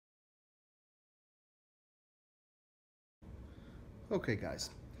Okay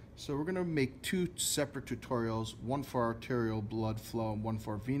guys, so we're going to make two separate tutorials, one for arterial blood flow and one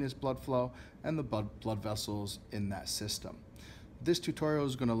for venous blood flow and the blood vessels in that system. This tutorial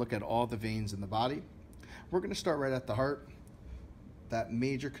is going to look at all the veins in the body. We're going to start right at the heart. That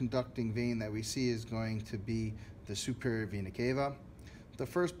major conducting vein that we see is going to be the superior vena cava. The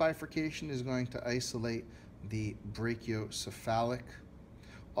first bifurcation is going to isolate the brachiocephalic.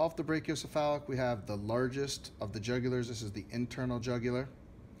 Off the brachiocephalic, we have the largest of the jugulars. This is the internal jugular.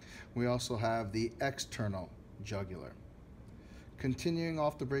 We also have the external jugular. Continuing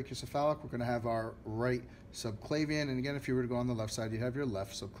off the brachiocephalic, we're going to have our right subclavian. And again, if you were to go on the left side, you'd have your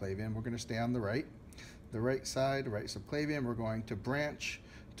left subclavian. We're going to stay on the right. The right side, right subclavian, we're going to branch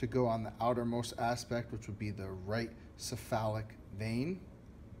to go on the outermost aspect, which would be the right cephalic vein.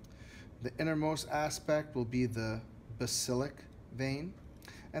 The innermost aspect will be the basilic vein.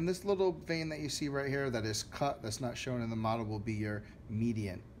 And this little vein that you see right here that is cut, that's not shown in the model, will be your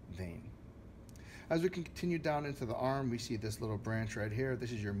median vein. As we continue down into the arm, we see this little branch right here.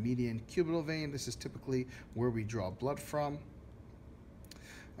 This is your median cubital vein. This is typically where we draw blood from.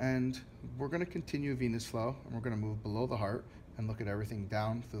 And we're going to continue venous flow, and we're going to move below the heart and look at everything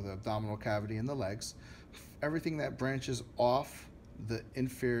down through the abdominal cavity and the legs. Everything that branches off the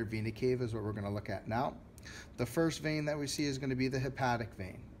inferior vena cava is what we're going to look at now. The first vein that we see is going to be the hepatic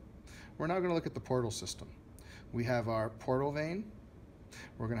vein. We're now going to look at the portal system. We have our portal vein.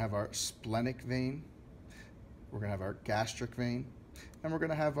 We're going to have our splenic vein. We're going to have our gastric vein. And we're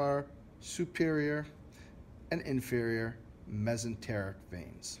going to have our superior and inferior mesenteric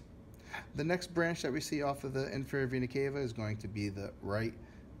veins. The next branch that we see off of the inferior vena cava is going to be the right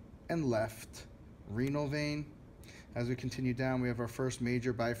and left renal vein. As we continue down, we have our first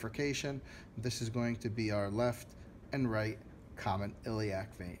major bifurcation. This is going to be our left and right common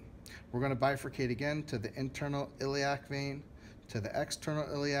iliac vein. We're going to bifurcate again to the internal iliac vein, to the external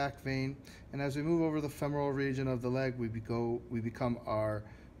iliac vein, and as we move over the femoral region of the leg, we become our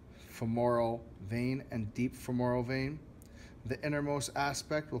femoral vein and deep femoral vein. The innermost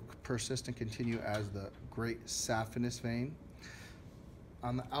aspect will persist and continue as the great saphenous vein.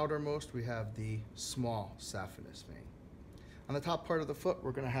 On the outermost, we have the small saphenous vein. On the top part of the foot,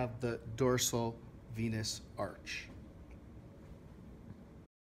 we're going to have the dorsal venous arch.